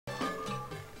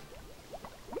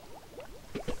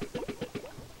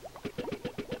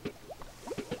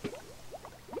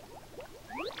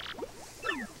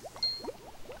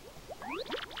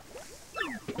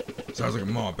Sounds like a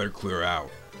mom. Better clear out.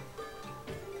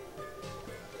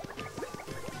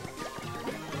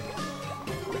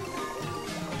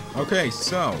 Okay,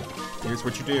 so here's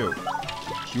what you do.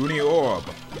 Puny orb.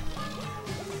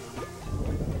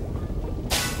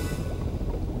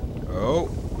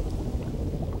 Oh.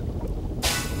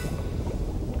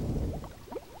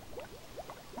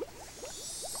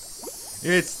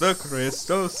 It's the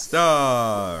Crystal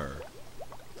Star.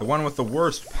 The one with the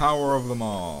worst power of them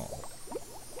all.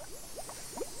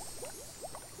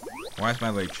 Why is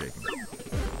my leg shaking?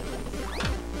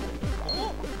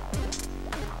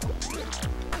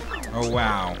 Oh,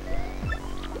 wow.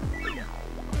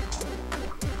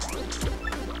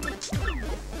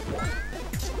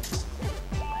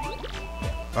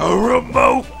 A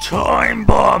remote time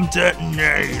bomb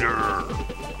detonator!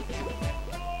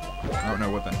 I don't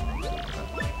know what that is.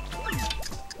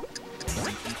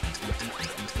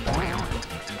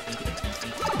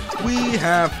 We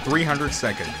have 300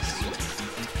 seconds.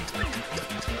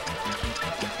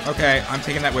 Okay, I'm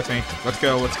taking that with me. Let's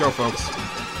go, folks.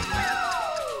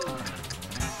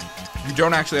 You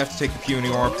don't actually have to take the puny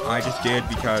orb. I just did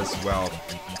because, well,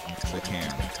 because I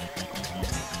can.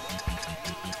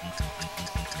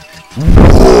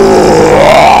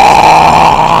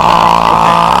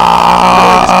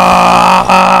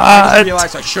 I just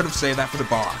realized I should have saved that for the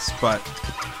boss, but...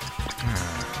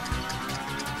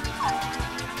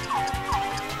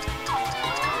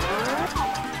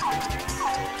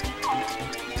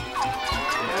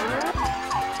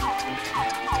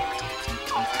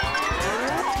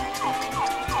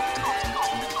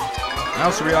 I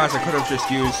also realized I could have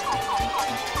just used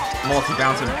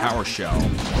multi-bounce and power shell,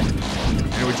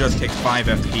 and it would just take 5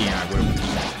 FP and I would have...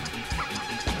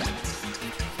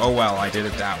 Oh well, I did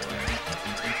it that way.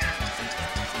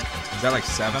 Is that like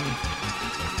 7?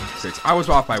 6. I was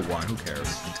off by 1, who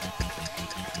cares?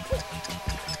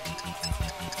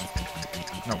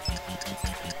 No.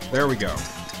 There we go.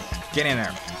 Get in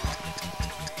there.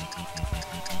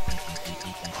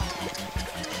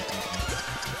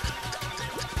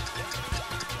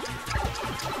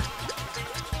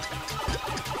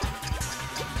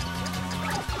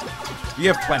 We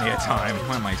have plenty of time.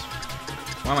 Why am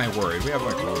I worried? We have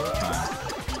like a little bit of time.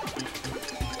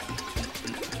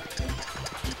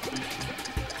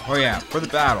 Oh yeah, for the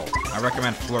battle, I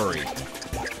recommend Flurry.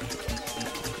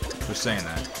 Just saying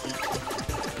that.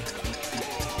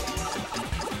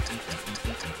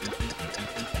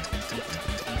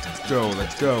 Let's go,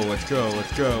 let's go, let's go,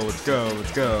 let's go, let's go,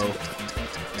 let's go.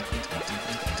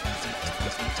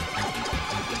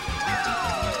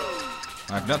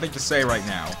 I have nothing to say right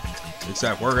now.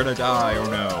 Except we're gonna die or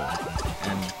no.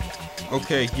 And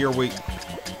okay, here we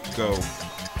go.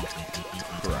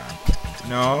 Crap.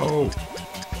 No.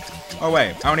 Oh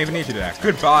wait, I don't even need to do that.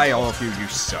 Goodbye, all of you. You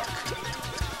suck.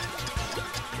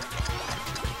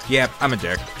 Yep, I'm a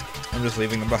dick. I'm just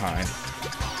leaving them behind.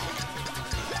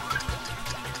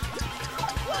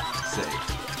 Save.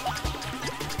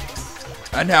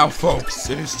 And now, folks,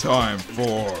 it is time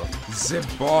for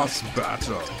the boss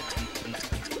battle.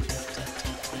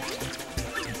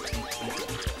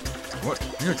 What?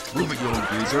 Let's move it, you old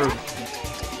geezer.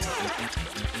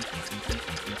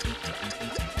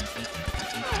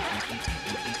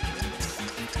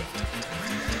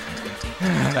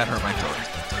 That hurt my throat.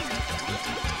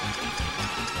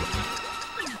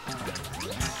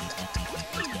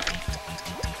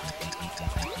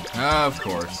 Of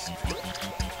course.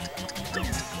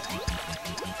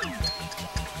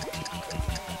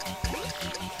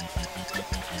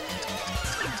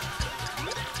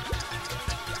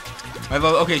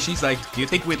 Okay, she's like, do you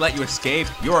think we'd let you escape?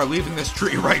 You are leaving this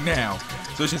tree right now.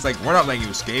 So she's like, we're not letting you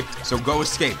escape, so go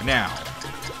escape now.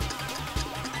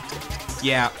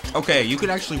 Yeah, okay, you could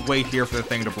actually wait here for the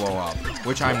thing to blow up,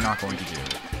 which I'm not going to do.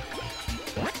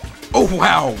 Oh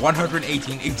wow,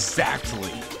 118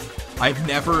 exactly. I've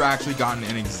never actually gotten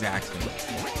an exact thing.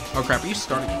 Oh crap, are you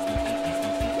starting?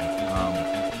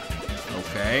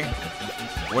 Okay.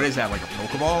 What is that, like a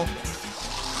Pokeball?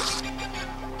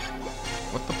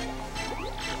 What the?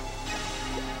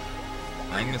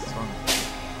 Magnus Von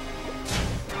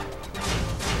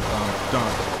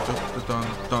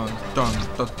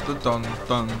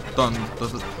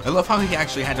I love how he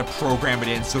actually had to program it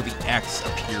in so the X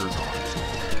appears on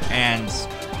it. And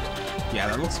yeah,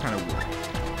 that looks kind of weird.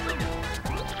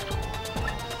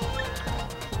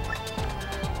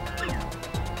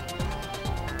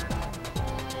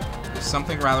 There's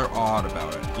something rather odd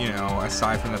about it, you know,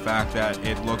 aside from the fact that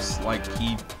it looks like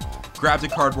he grabbed a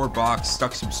cardboard box,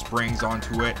 stuck some springs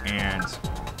onto it, and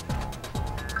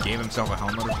gave himself a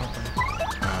helmet or something.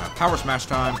 Power Smash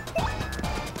time.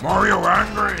 Mario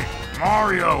angry!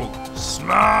 Mario!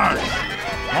 Smash!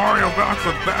 Mario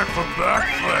backflip, backflip,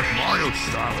 backflip! Mario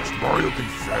stylish, Mario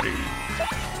confetti.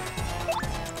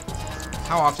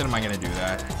 How often am I gonna do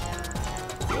that?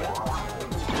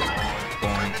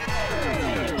 Boing.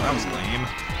 That was lame.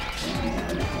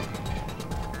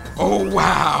 Oh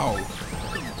wow!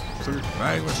 Sir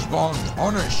Magnus Von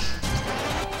Punish.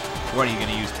 What, are you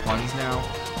gonna use puns now?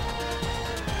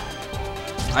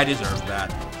 I deserve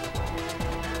that.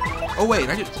 Oh wait,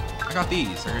 I got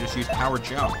these. I can just use power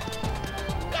jump.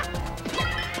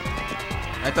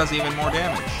 That does even more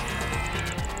damage.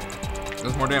 It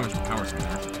does more damage with power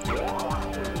spinners.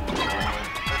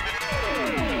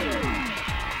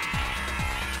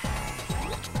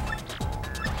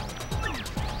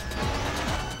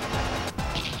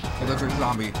 Electric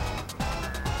zombie.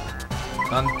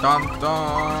 Dun dun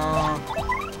dun.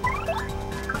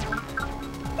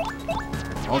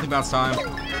 Ulti bounce time.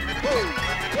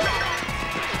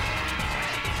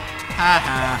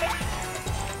 Haha.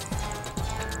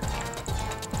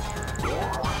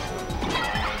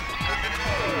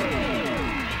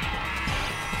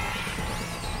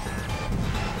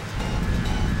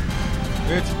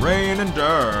 It's rain and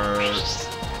dirt.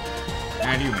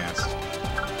 And you missed.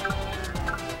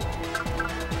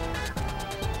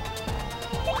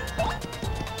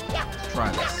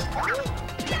 Try this.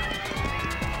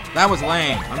 That was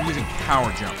lame. I'm using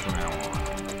power jump from now on.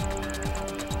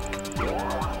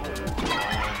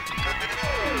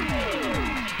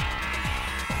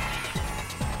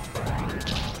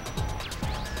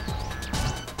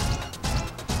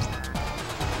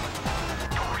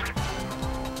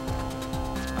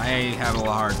 I had a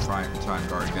hard time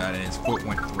guarding that, and his foot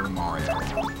went through Mario.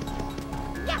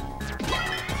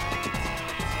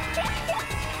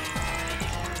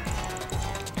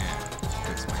 And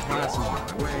fix my glasses on my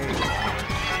way.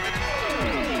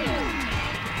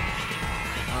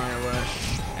 Eyelash.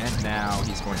 And now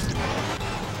he's going to do it.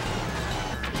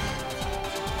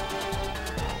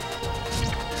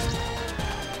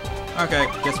 Okay,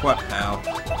 guess what, pal?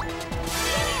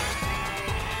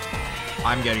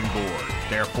 I'm getting bored.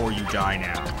 Therefore, you die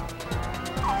now.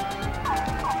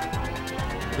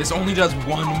 This only does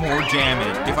one more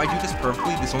damage. If I do this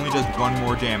perfectly, this only does one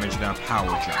more damage than a power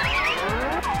jump.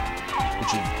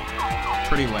 Which is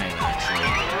pretty lame, actually.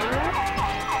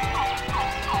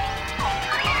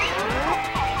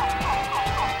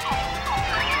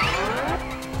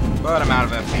 But I'm out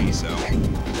of FP, so...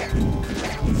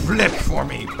 Flip for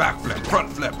me! Backflip, front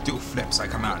flip, do flips. I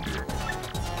come out here.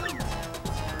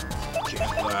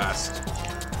 Blast.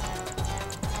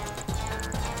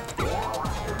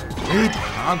 It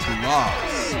can't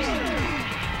last.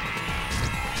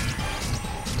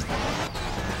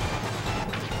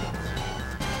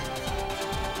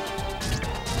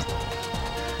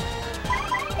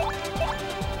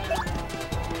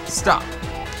 Stop.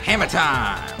 Hammer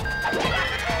time.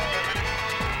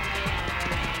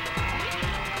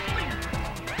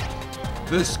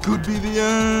 This could be the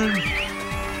end.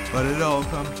 But it all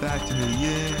comes back to me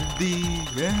in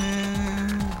the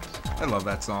end. I love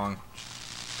that song.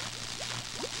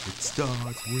 It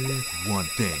starts with one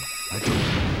thing. I don't know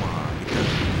why. It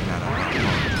doesn't mean that I'm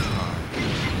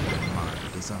not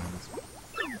my designs.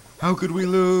 How could we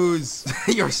lose?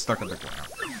 You're stuck on the ground.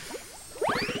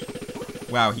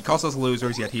 Wow, he calls us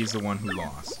losers, yet he's the one who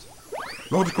lost.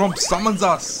 Lord Crump summons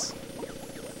us!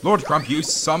 Lord Crump, you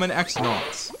summon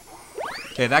X-Nauts.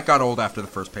 Okay, that got old after the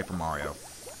first Paper Mario.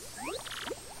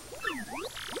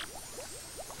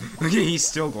 He's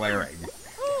still glaring.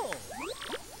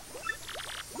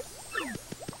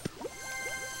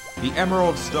 The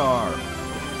Emerald Star.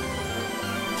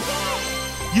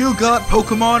 You got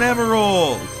Pokemon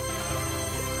Emerald!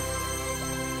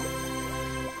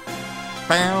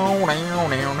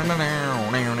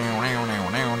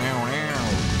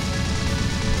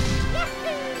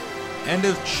 End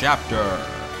of chapter.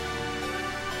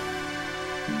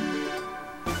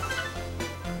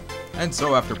 And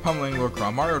so, after pummeling Lord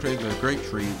Kron, Mario takes the Great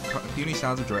Tree, puny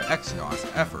sounds of joy X-Naut's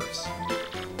efforts.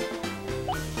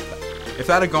 If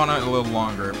that had gone on a little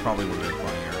longer, it probably would have been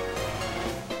funnier.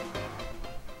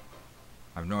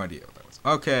 I have no idea what that was.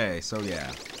 Okay, so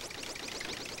yeah.